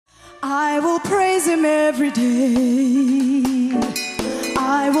I will praise him every day.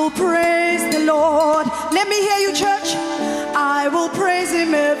 I will praise the Lord. Let me hear you, church. I will praise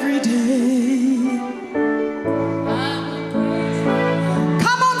him every day.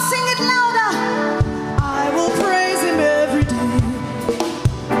 Come on, sing it louder. I will praise him every day.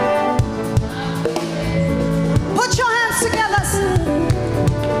 Put your hands together.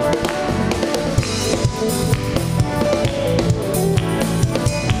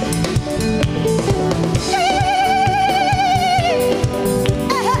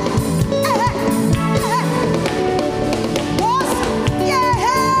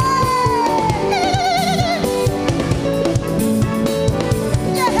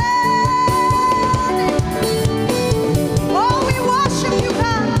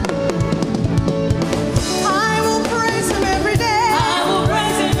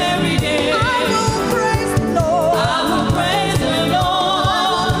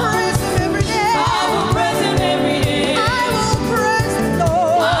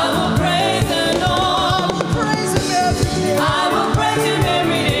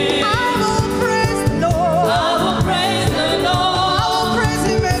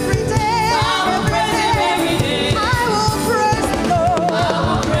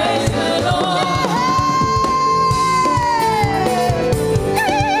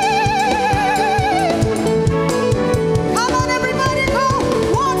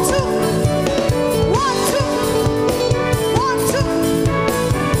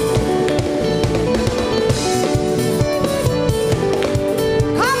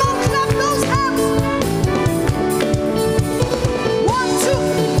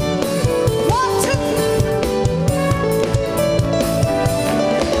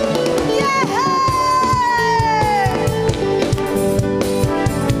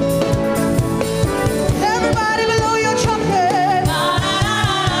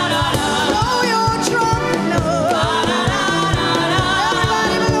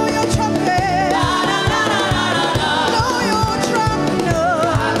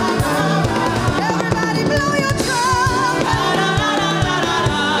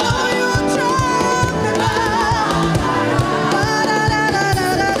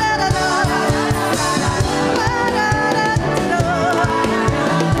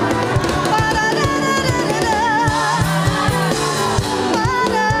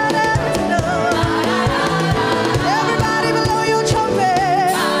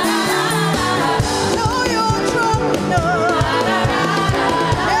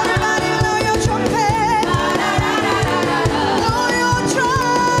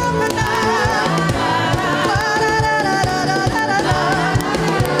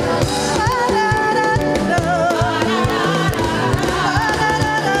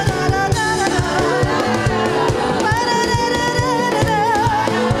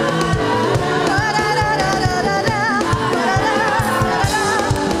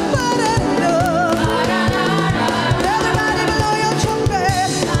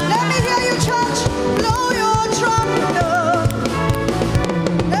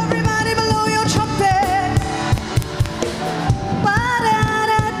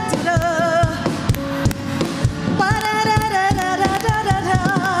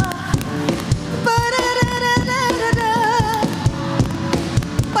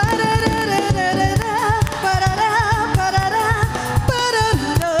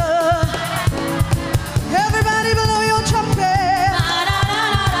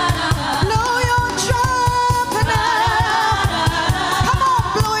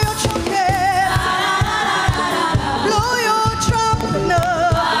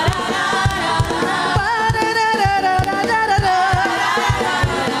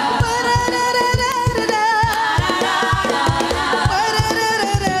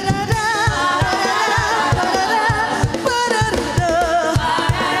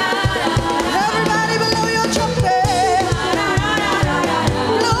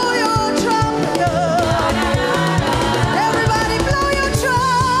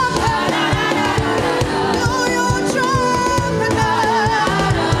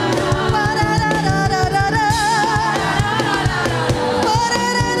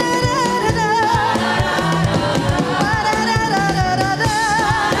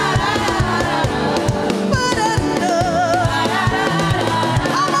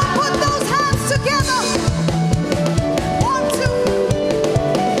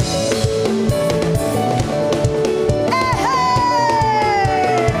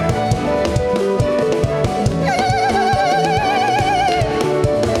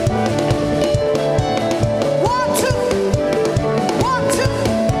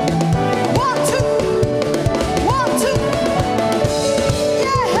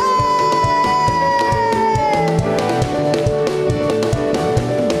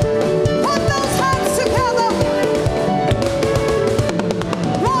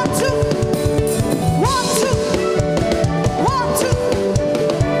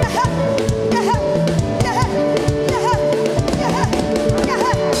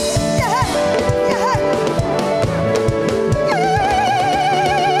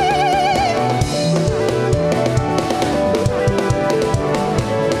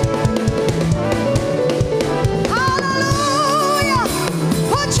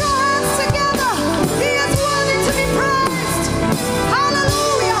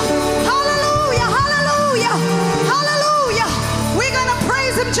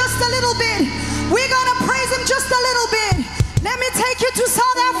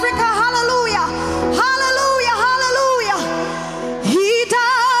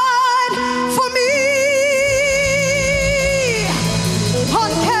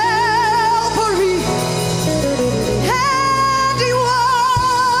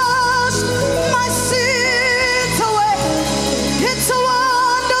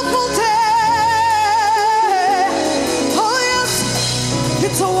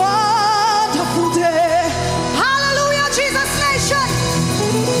 It's a wonderful day. Hallelujah, Jesus nation.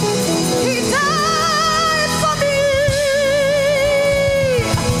 He died for me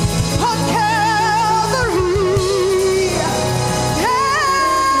on Calvary,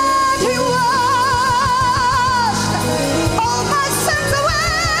 and he washed all my sins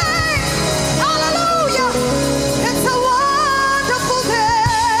away. Hallelujah. It's a wonderful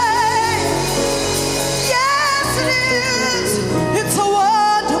day. Yes, it is. It's a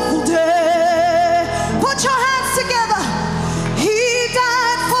wonderful day.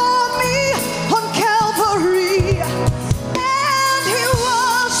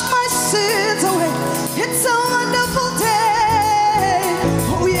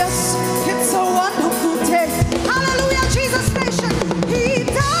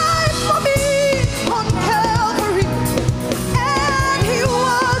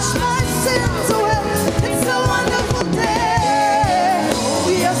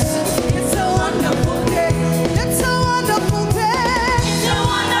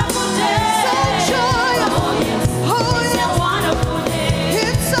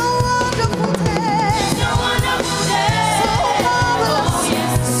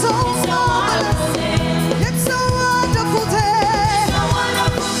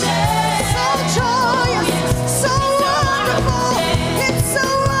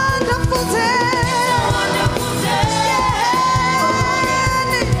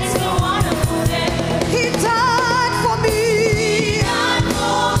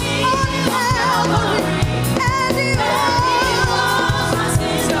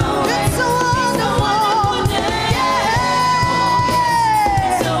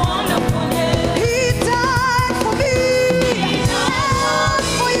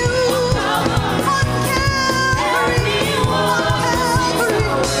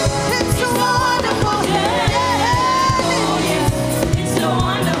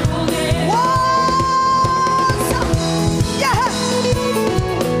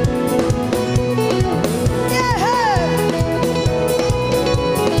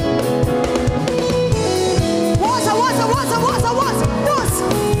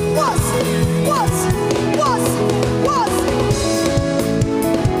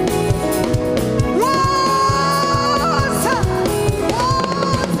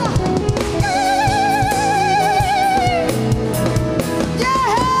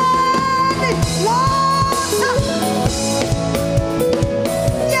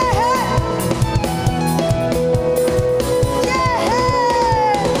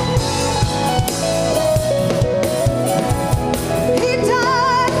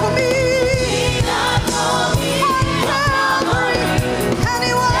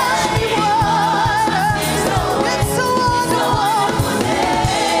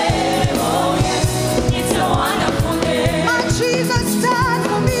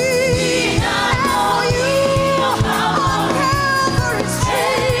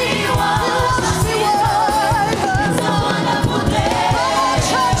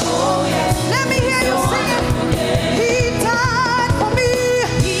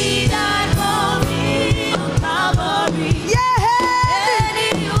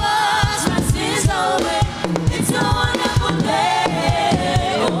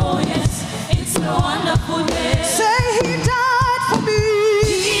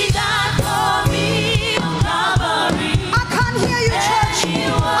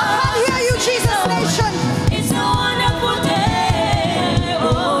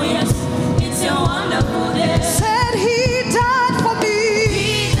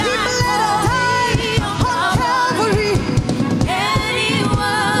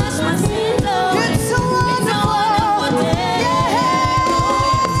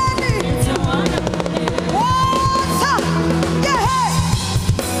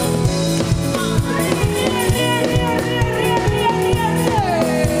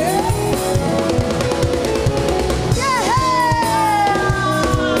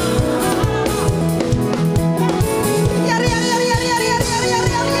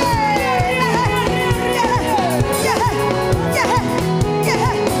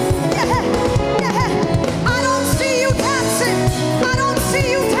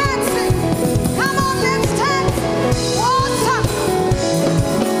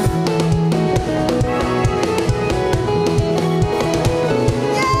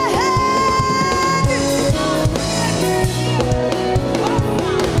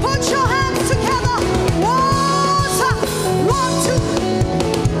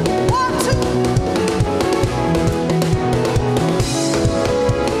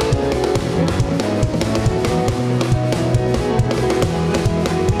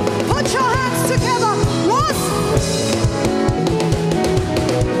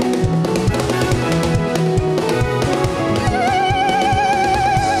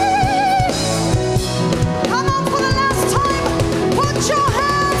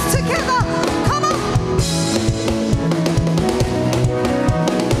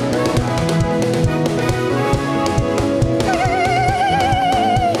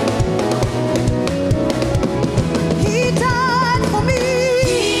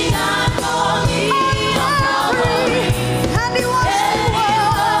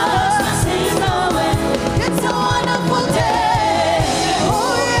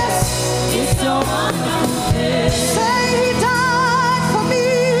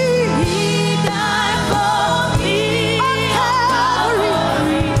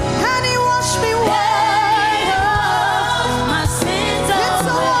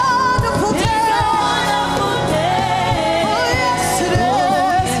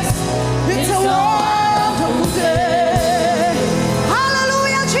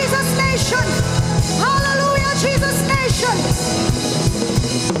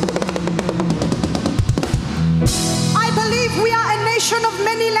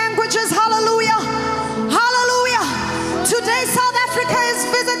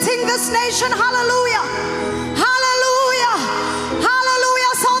 nation. Hallelujah. Hallelujah.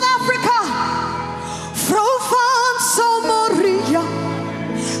 Hallelujah. South Africa. Vrou van Samaria.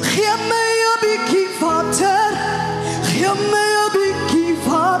 Geef my 'n bietjie water. Geef my 'n bietjie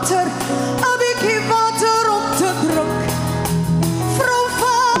water. 'n bietjie water om te drink. Vrou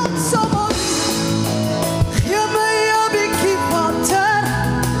van Samaria. Geef my 'n bietjie water.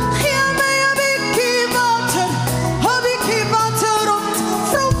 Geef my 'n bietjie water. 'n bietjie water om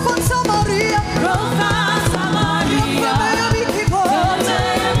vrou van Samaria. Vrou van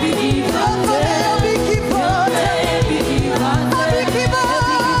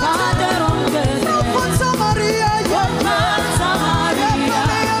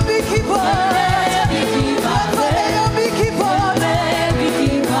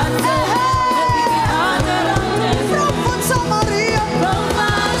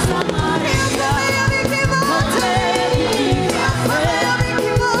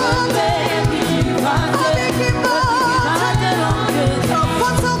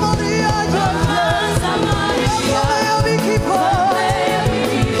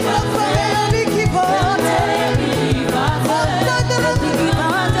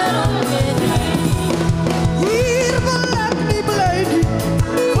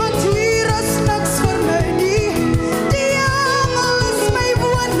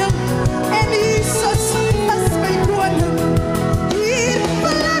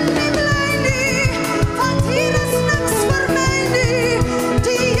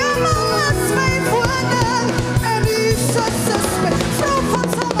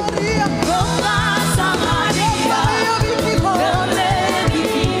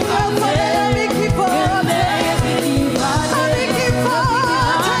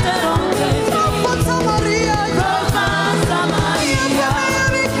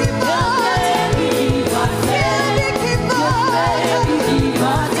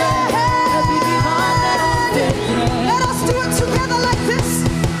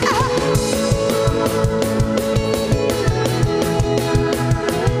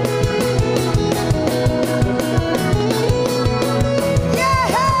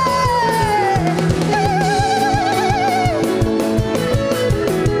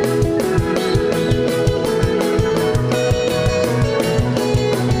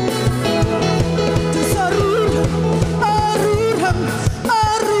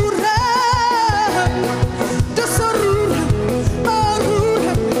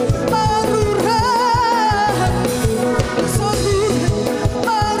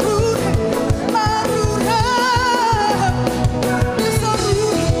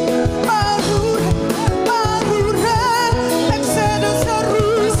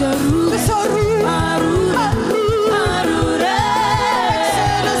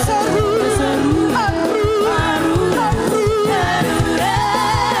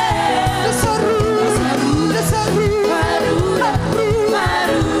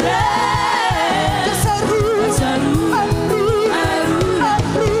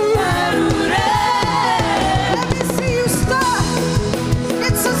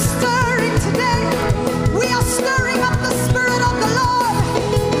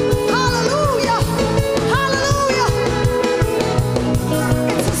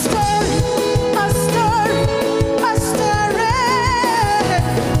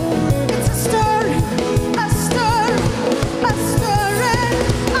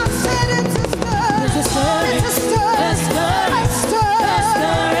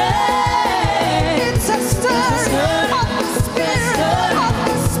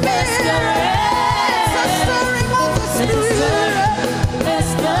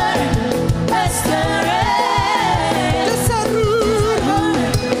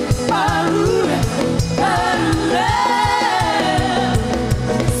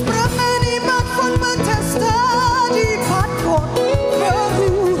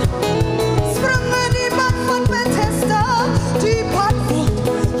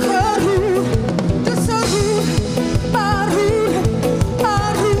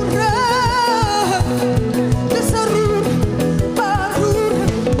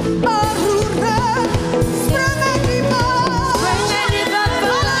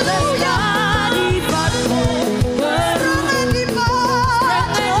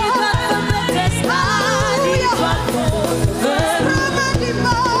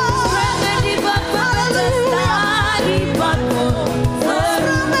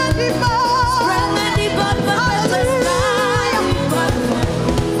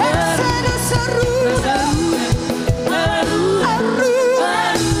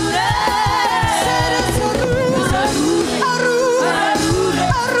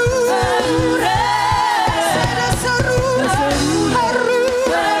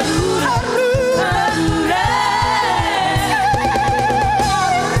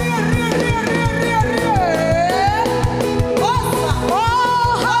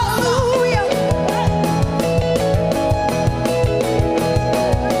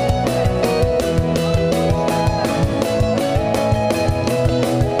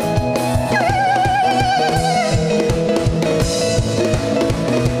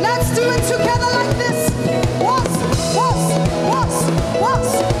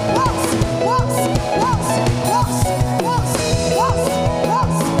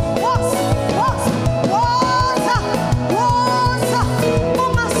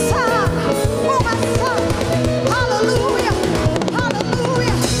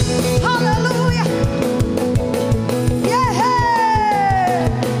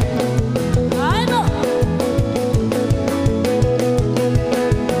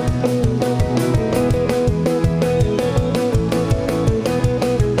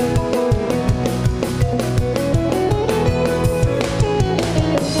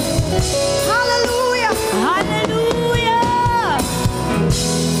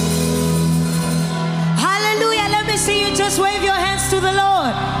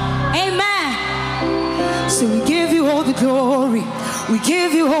the glory. We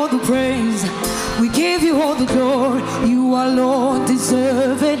give you all the praise. We give you all the glory. You alone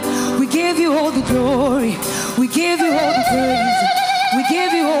deserve it. We give you all the glory. We give you all the praise. We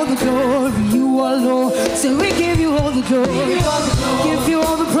give you all the glory. You alone. So we give you all the glory. Give you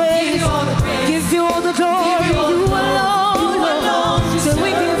all the praise. Give you all the glory. You alone. So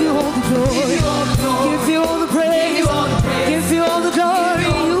we give you all the glory. Give you all the praise. Give you all the glory.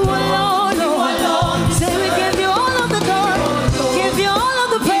 You alone. So we give you all of the glory. Give you all of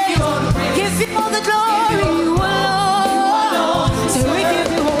the praise. Give you all the glory. You alone. So we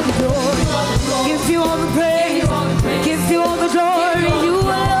give you all the glory. Give you all the praise. Give you all the glory. You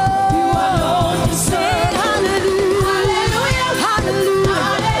alone. Say hallelujah. Hallelujah.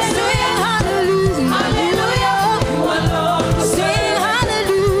 Say hallelujah. Hallelujah. Say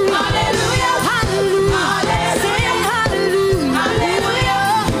hallelujah. Hallelujah. Hallelujah. Say hallelujah. Hallelujah.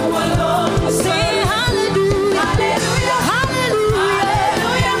 Say hallelujah. Hallelujah. Hallelujah.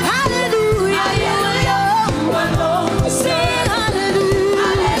 Hallelujah. Say hallelujah.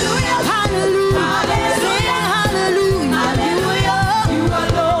 Hallelujah. Hallelujah. Say hallelujah.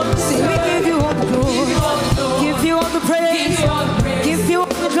 Say we give you all the glory. Give you all the praise. Give you all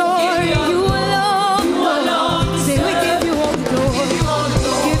the glory. You alone. Say we give you all the glory.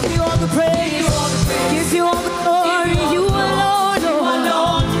 Give you all the praise. Give you all the glory. You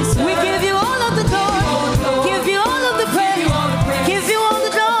alone. We give you all of the glory. Give you all of the praise. Give you all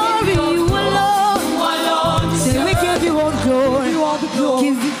the glory. You alone. Say we give you all the glory.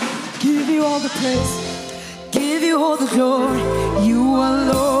 Give you all the praise. Give you all the glory. You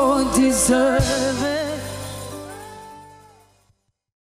alone deserve it.